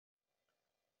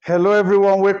Hello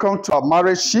everyone, welcome to our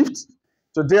marriage shift.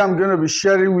 Today I'm going to be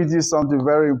sharing with you something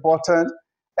very important,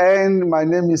 and my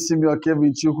name is Simeon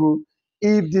Kevin Chukwu.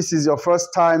 If this is your first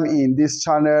time in this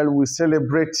channel, we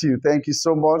celebrate you. Thank you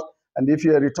so much. And if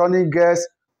you're a returning guest,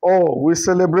 we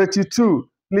celebrate you too.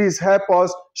 Please help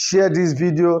us share this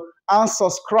video and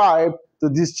subscribe to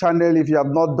this channel if you have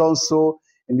not done so.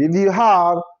 And if you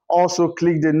have, also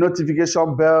click the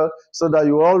notification bell so that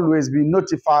you will always be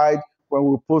notified when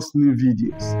we post new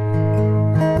videos.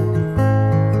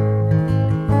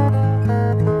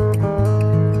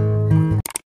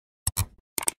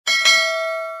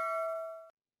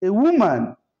 A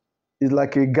woman is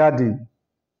like a garden.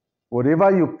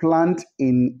 Whatever you plant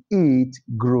in it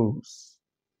grows.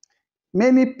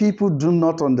 Many people do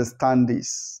not understand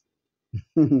this.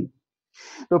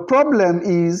 The problem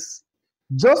is,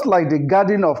 just like the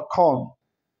garden of corn,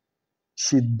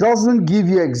 she doesn't give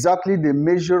you exactly the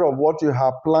measure of what you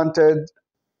have planted.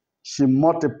 She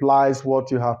multiplies what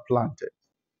you have planted.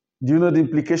 Do you know the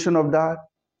implication of that?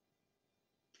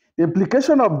 The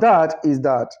implication of that is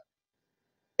that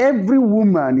every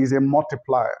woman is a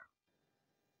multiplier.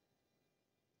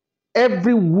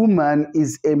 Every woman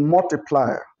is a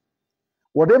multiplier.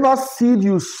 Whatever seed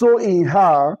you sow in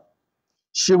her,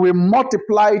 she will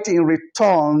multiply it in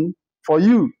return for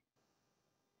you.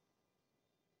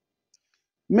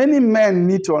 Many men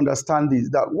need to understand this,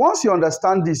 that once you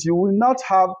understand this, you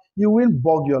won't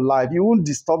bug your life, you won't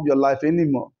disturb your life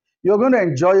anymore. You're going to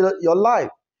enjoy your life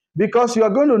because you are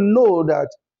going to know that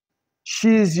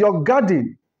she is your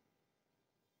garden.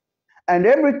 And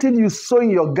everything you sow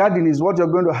in your garden is what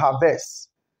you're going to harvest.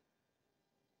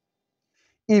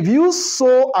 If you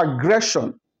sow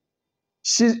aggression,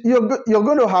 you're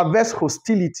going to harvest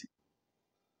hostility.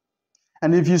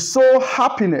 And if you sow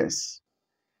happiness,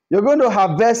 you're going to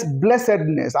harvest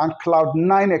blessedness and cloud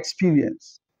nine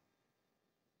experience.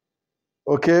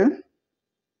 Okay?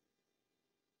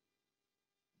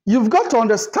 You've got to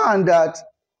understand that,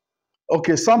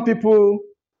 okay, some people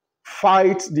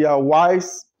fight their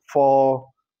wives for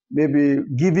maybe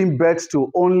giving birth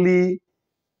to only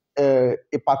a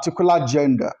particular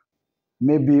gender,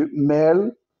 maybe male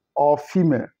or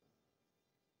female.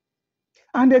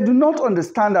 And they do not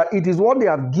understand that it is what they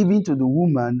have given to the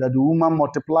woman that the woman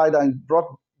multiplied and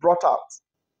brought out.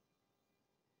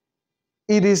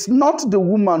 It is not the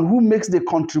woman who makes the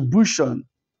contribution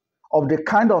of the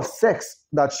kind of sex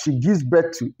that she gives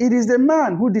birth to. It is the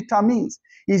man who determines.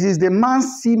 It is the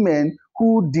man's semen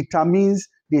who determines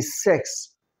the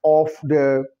sex of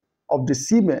the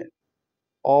semen,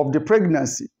 of the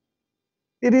pregnancy.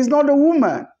 It is not the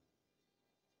woman.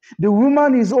 The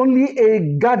woman is only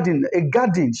a garden.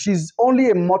 She's only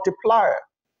a multiplier.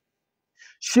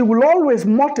 She will always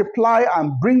multiply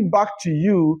and bring back to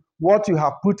you what you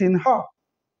have put in her.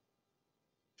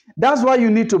 That's why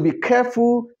you need to be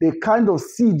careful the kind of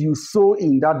seed you sow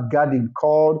in that garden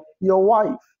called your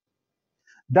wife.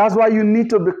 That's why you need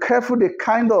to be careful the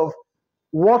kind of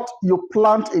what you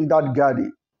plant in that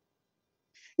garden.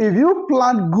 If you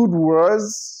plant good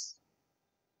words,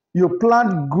 you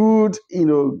plant good,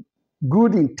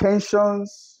 good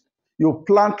intentions, you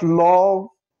plant love,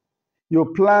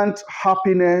 you plant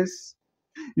happiness,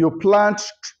 you plant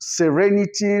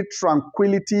serenity,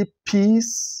 tranquility,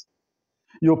 peace,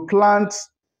 you plant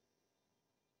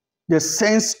the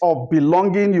sense of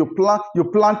belonging, you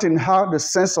plant in her the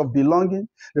sense of belonging,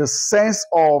 the sense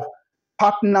of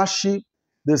partnership,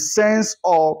 the sense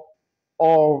of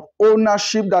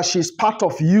ownership, that she's part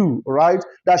of you, right?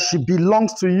 That she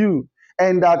belongs to you,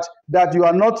 and that you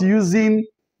are not using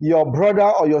your brother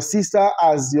or your sister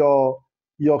as your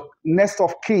nest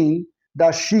of kin,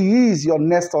 that she is your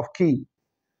nest of kin.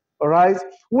 All right?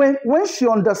 When she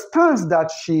understands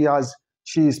that she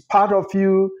is part of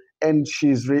you, and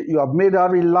you have made her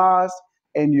relax,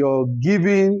 and you're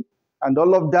giving and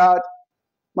all of that,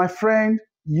 my friend,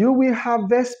 you will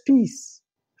harvest peace.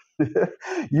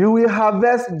 You will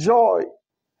harvest joy.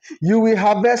 You will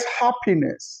harvest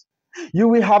happiness. You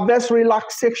will harvest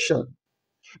relaxation,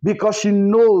 because she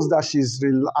knows that she's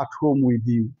at home with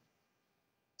you.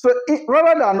 So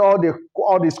rather than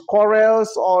all these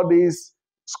quarrels, all these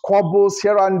squabbles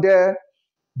here and there,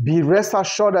 be rest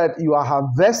assured that you are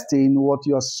harvesting what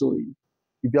you are sowing.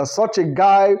 If you're such a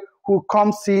guy who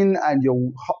comes in and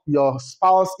your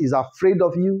spouse is afraid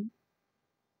of you,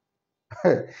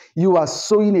 you are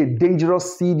sowing a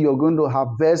dangerous seed you're going to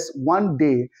harvest one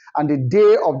day, and the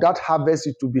day of that harvest,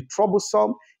 it will be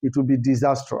troublesome, it will be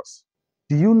disastrous.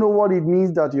 Do you know what it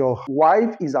means that your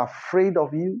wife is afraid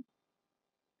of you?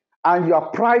 And you are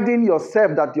priding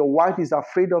yourself that your wife is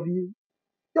afraid of you?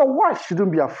 Your wife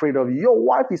shouldn't be afraid of you. Your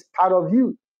wife is part of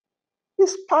you.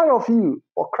 It's part of you,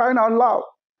 for crying out loud.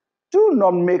 Do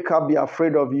not make her be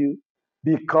afraid of you,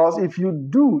 because if you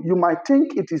do, you might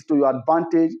think it is to your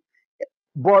advantage,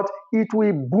 but it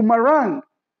will boomerang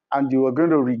and you are going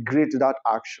to regret that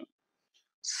action.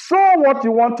 Sow what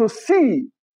you want to see.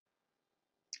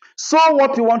 Sow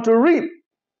what you want to reap.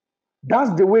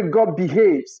 That's the way God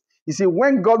behaves. You see,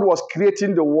 when God was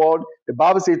creating the world, the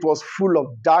Bible says it was full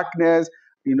of darkness,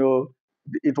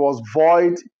 it was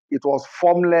void, it was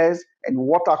formless, and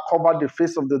water covered the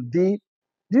face of the deep.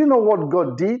 Do you know what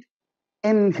God did?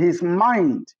 In his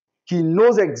mind, he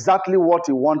knows exactly what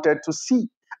he wanted to see,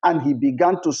 and he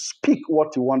began to speak what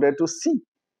he wanted to see.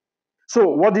 So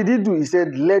what did he do? He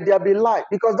said, let there be light,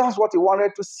 because that's what he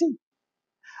wanted to see.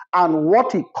 And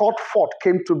what he called forth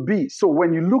came to be. So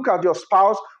when you look at your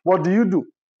spouse, what do?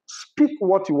 Speak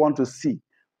what you want to see.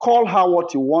 Call her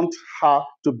what you want her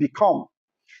to become.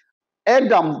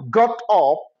 Adam got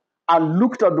up and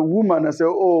looked at the woman and said,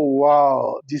 oh,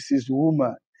 wow, this is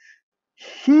woman.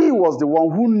 He was the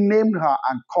one who named her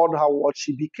and called her what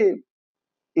she became.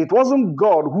 It wasn't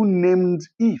God who named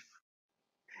Eve.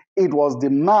 It was the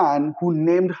man who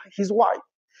named his wife.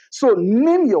 So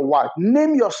name your wife,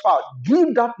 name your spouse,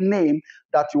 give that name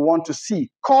that you want to see.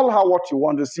 Call her what you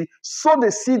want to see. Sow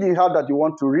the seed in her that you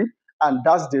want to reap, and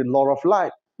that's the law of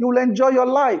life. You will enjoy your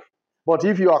life. But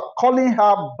if you are calling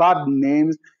her bad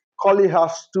names, calling her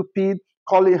stupid,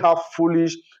 calling her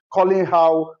foolish, calling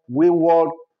her wayward,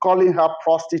 calling her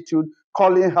prostitute,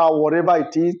 calling her whatever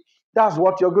it is, that's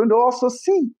what you're going to also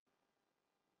see.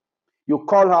 You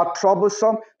call her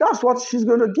troublesome, that's what she's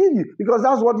going to give you, because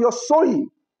that's what you're sowing.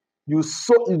 You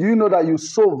sow. Do you know that you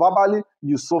sow verbally,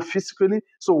 you sow physically?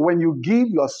 So when you give,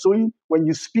 you are sowing. When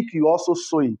you speak, you are also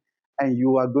sowing. And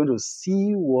you are going to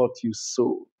see what you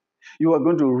sow. You are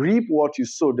going to reap what you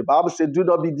sow. The Bible says, do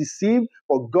not be deceived,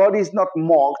 for God is not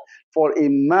mocked, for a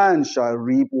man shall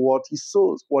reap what he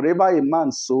sows. Whatever a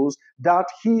man sows, that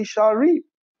he shall reap.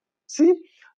 See?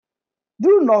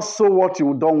 Do not sow what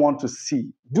you don't want to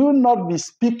see. Do not be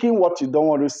speaking what you don't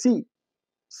want to see.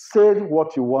 Say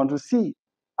what you want to see,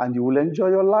 and you will enjoy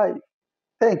your life.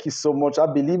 Thank you so much.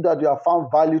 I believe that you have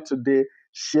found value today.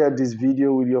 Share this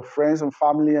video with your friends and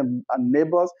family and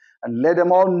neighbors, and let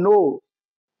them all know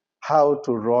how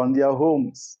to run their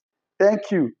homes. Thank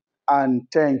you, and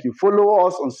thank you. Follow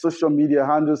us on social media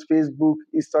handles, Facebook,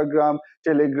 Instagram,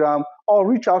 Telegram, or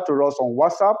reach out to us on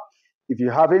WhatsApp. If you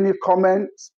have any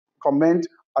comments, comment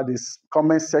at this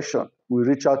comment section. We'll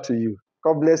reach out to you.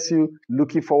 God bless you.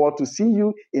 Looking forward to see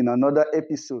you in another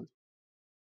episode.